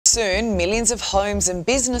Soon, millions of homes and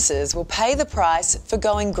businesses will pay the price for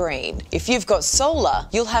going green. If you've got solar,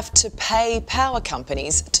 you'll have to pay power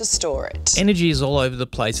companies to store it. Energy is all over the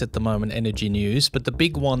place at the moment, energy news, but the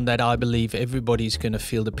big one that I believe everybody's going to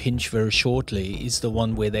feel the pinch very shortly is the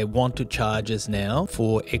one where they want to charge us now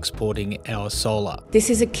for exporting our solar. This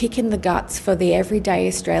is a kick in the guts for the everyday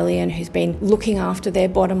Australian who's been looking after their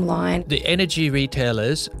bottom line. The energy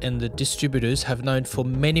retailers and the distributors have known for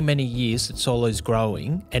many, many years that solar is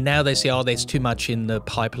growing, and now they say, oh, there's too much in the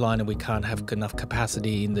pipeline and we can't have enough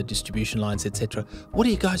capacity in the distribution lines, etc. What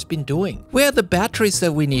have you guys been doing? Where are the batteries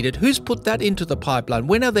that we needed? Who's put that into the pipeline?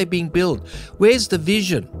 When are they being built? Where's the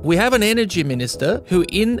vision? We have an energy minister who,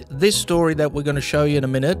 in this story that we're going to show you in a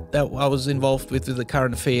minute, that I was involved with the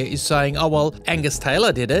current affair, is saying, oh, well, Angus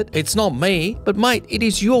Taylor did it. It's not me. But mate, it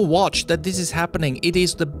is your watch that this is happening. It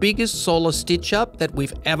is the biggest solar stitch-up that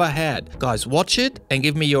we've ever had. Guys, watch it and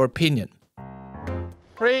give me your opinion.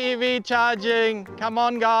 Free EV charging. Come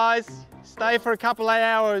on, guys. Stay for a couple of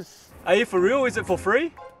hours. Are you for real? Is it for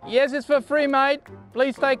free? Yes, it's for free, mate.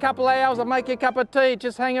 Please stay a couple of hours. I'll make you a cup of tea.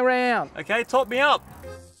 Just hang around. Okay, top me up.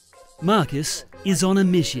 Markus is on a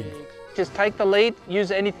mission. Just take the lead.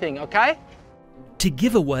 Use anything, okay? To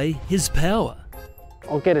give away his power.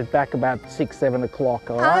 I'll get it back about 6, 7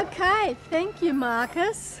 o'clock, all right? Okay, thank you,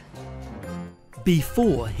 Markus.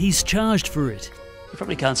 Before he's charged for it. You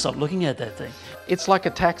probably can't stop looking at that thing. It's like a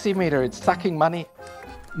taxi meter. It's sucking money.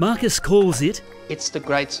 Markus calls it It's the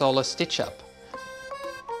great solar stitch-up.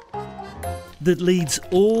 that leads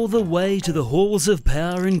all the way to the halls of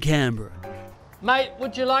power in Canberra. Mate,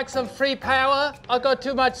 would you like some free power? I got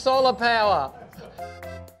too much solar power.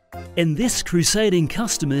 And this crusading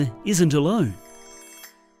customer isn't alone.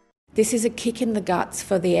 This is a kick in the guts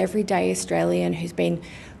for the everyday Australian who's been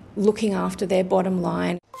looking after their bottom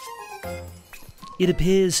line. It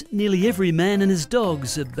appears nearly every man and his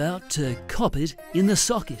dog's about to cop it in the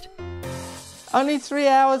socket. Only 3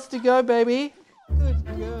 hours to go, baby. Good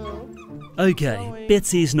girl. Okay,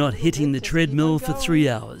 Betsy's not hitting the treadmill for 3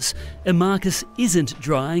 hours, and Markus isn't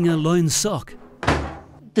drying a lone sock.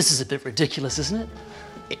 This is a bit ridiculous, isn't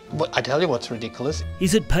it? I tell you what's ridiculous.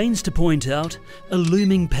 He's at pains to point out a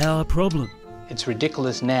looming power problem. It's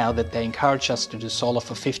ridiculous now that they encourage us to do solar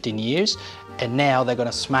for 15 years, and now they're going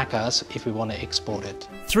to smack us if we want to export it.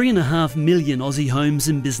 3.5 million Aussie homes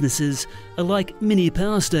and businesses are like mini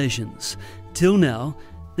power stations. Till now,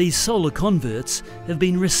 these solar converts have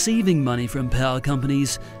been receiving money from power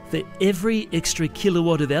companies for every extra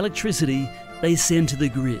kilowatt of electricity they send to the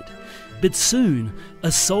grid. But soon,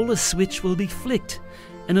 a solar switch will be flicked,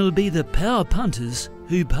 and it'll be the power punters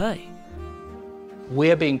who pay.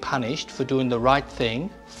 We're being punished for doing the right thing,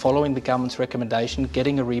 following the government's recommendation,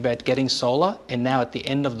 getting a rebate, getting solar, and now at the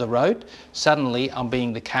end of the road, suddenly I'm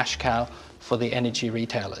being the cash cow for the energy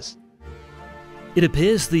retailers. It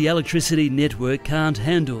appears the electricity network can't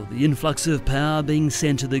handle the influx of power being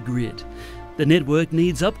sent to the grid. The network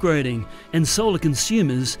needs upgrading, and solar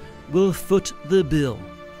consumers will foot the bill.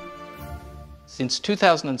 Since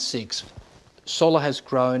 2006, solar has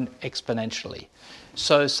grown exponentially.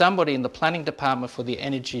 So somebody in the planning department for the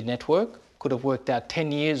energy network could have worked out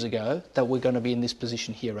 10 years ago that we're going to be in this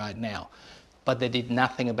position here right now, but they did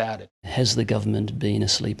nothing about it. Has the government been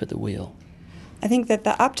asleep at the wheel? I think that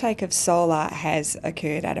the uptake of solar has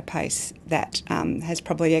occurred at a pace that has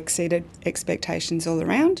probably exceeded expectations all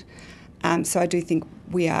around. So I do think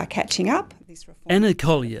we are catching up. Anna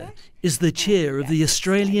Collier is the chair of the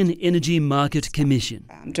Australian Energy Market Commission.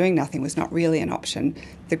 Doing nothing was not really an option.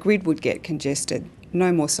 The grid would get congested,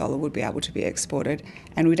 no more solar would be able to be exported,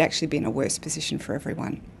 and we'd actually be in a worse position for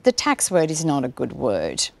everyone. The tax word is not a good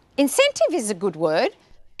word. Incentive is a good word.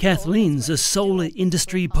 Kathleen's a solar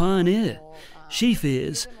industry pioneer. She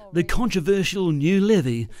fears the controversial new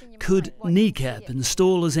levy could kneecap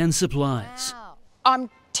installers and suppliers. I'm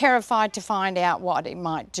terrified to find out what it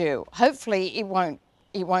might do. Hopefully it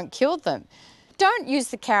won't kill them. Don't use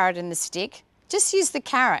the carrot and the stick, just use the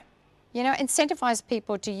carrot. You know, incentivise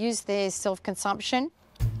people to use their self-consumption.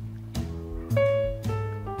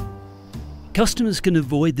 Customers can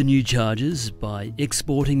avoid the new charges by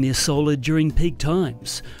exporting their solar during peak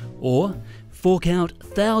times, or fork out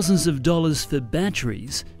thousands of dollars for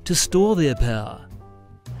batteries to store their power.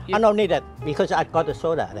 I don't need it because I got the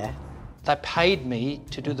solar there. They paid me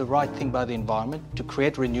to do the right thing by the environment, to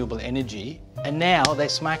create renewable energy, and now they're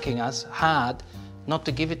smacking us hard not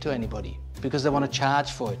to give it to anybody because they want to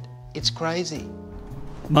charge for it. It's crazy.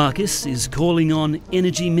 Markus is calling on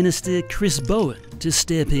Energy Minister Chris Bowen to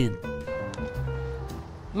step in.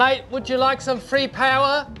 Mate, would you like some free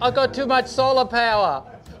power? I got too much solar power.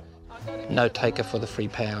 No taker for the free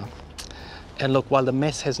power. And look, while the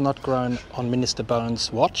mess has not grown on Minister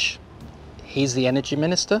Bowen's watch, he's the Energy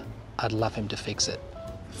Minister, I'd love him to fix it.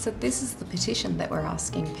 So this is the petition that we're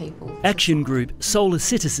asking people. Action Group Solar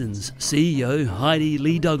Citizens CEO Heidi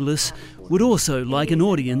Lee Douglas would also like an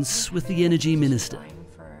audience with the Energy Minister.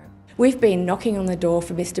 We've been knocking on the door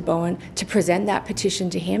for Mr Bowen to present that petition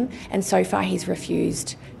to him, and so far he's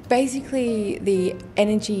refused. Basically, the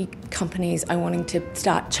energy companies are wanting to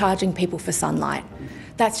start charging people for sunlight.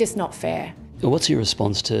 That's just not fair. What's your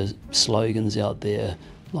response to slogans out there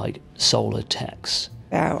like solar tax?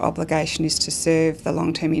 Our obligation is to serve the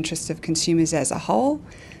long-term interests of consumers as a whole.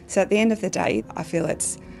 So at the end of the day, I feel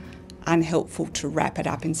it's unhelpful to wrap it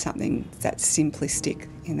up in something that's simplistic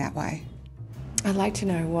in that way. I'd like to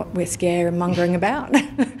know what we're scaremongering about.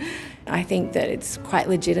 I think that it's quite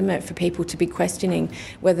legitimate for people to be questioning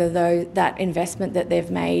whether that investment that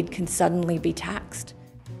they've made can suddenly be taxed.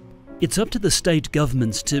 It's up to the state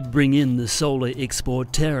governments to bring in the solar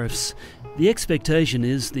export tariffs. The expectation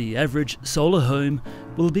is the average solar home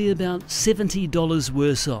will be about $70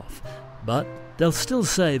 worse off, but they'll still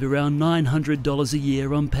save around $900 a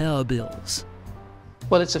year on power bills.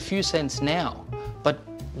 Well, it's a few cents now, but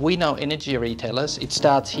we know energy retailers, it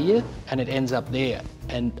starts here and it ends up there.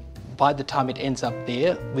 And by the time it ends up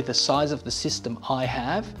there, with the size of the system I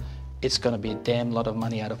have, it's going to be a damn lot of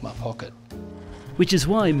money out of my pocket. Which is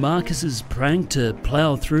why Markus's prank to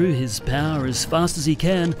plough through his power as fast as he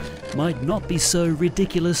can might not be so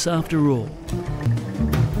ridiculous after all.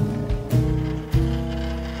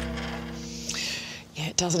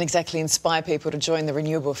 It doesn't exactly inspire people to join the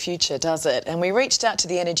renewable future, does it? And we reached out to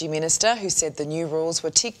the Energy Minister, who said the new rules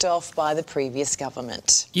were ticked off by the previous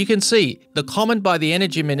government. You can see the comment by the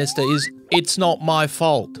Energy Minister is, "It's not my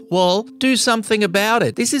fault." Well, do something about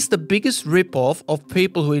it. This is the biggest rip-off of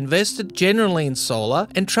people who invested generally in solar.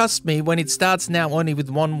 And trust me, when it starts now only with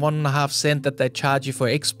 1.5 cent that they charge you for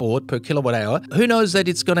export per kilowatt hour, who knows that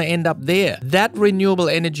it's going to end up there? That renewable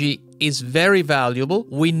energy is very valuable.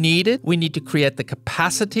 We need it. We need to create the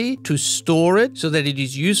capacity to store it so that it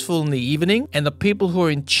is useful in the evening. And the people who are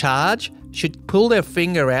in charge should pull their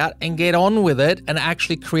finger out and get on with it and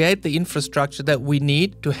actually create the infrastructure that we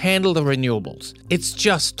need to handle the renewables. It's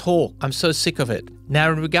just talk. I'm so sick of it.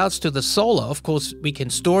 Now, in regards to the solar, of course, we can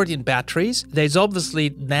store it in batteries. There's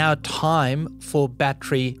obviously now time for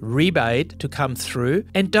battery rebate to come through.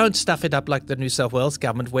 And don't stuff it up like the New South Wales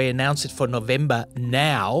government, where announce it for November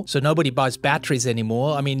now, so nobody buys batteries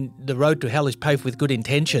anymore. I mean, the road to hell is paved with good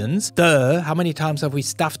intentions. Duh, how many times have we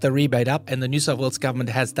stuffed the rebate up and the New South Wales government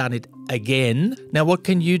has done it again? Now, what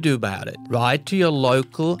can you do about it? Write to your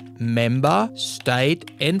local member,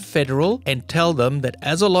 state and federal, and tell them that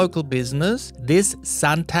as a local business, this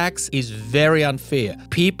sun tax is very unfair.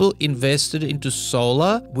 People invested into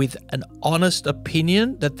solar with an honest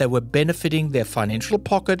opinion that they were benefiting their financial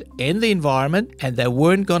pocket and the environment, and they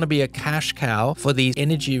weren't going to be a cash cow for these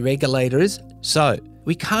energy regulators. So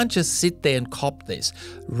we can't just sit there and cop this.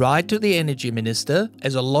 Write to the Energy Minister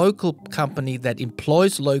as a local company that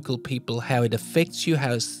employs local people, how it affects you,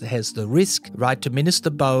 how it has the risk. Write to Minister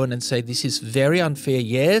Bowen and say this is very unfair.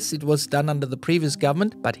 Yes, it was done under the previous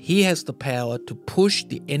government, but he has the power to push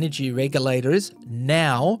the energy regulators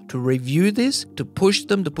now to review this, to push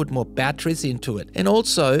them to put more batteries into it. And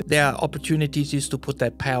also there are opportunities to put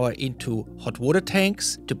that power into hot water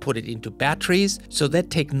tanks, to put it into batteries. So that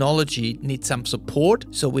technology needs some support.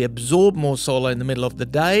 So we absorb more solar in the middle of the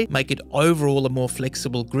day, make it overall a more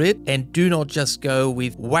flexible grid, and do not just go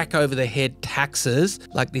with whack over the head taxes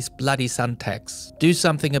like this bloody sun tax. Do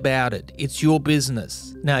something about it. It's your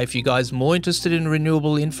business. Now, if you guys are more interested in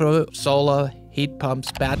renewable infra, solar, heat pumps,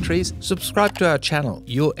 batteries, subscribe to our channel,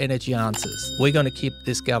 Your Energy Answers. We're going to keep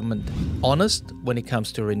this government honest when it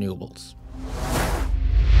comes to renewables.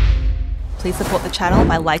 Please support the channel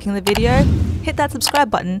by liking the video, hit that subscribe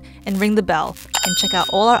button and ring the bell, and check out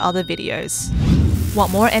all our other videos.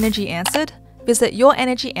 Want more energy answered? Visit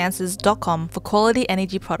yourenergyanswers.com for quality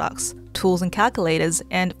energy products, tools and calculators,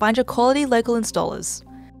 and find your quality local installers.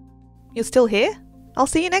 You're still here? I'll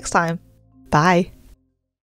see you next time. Bye.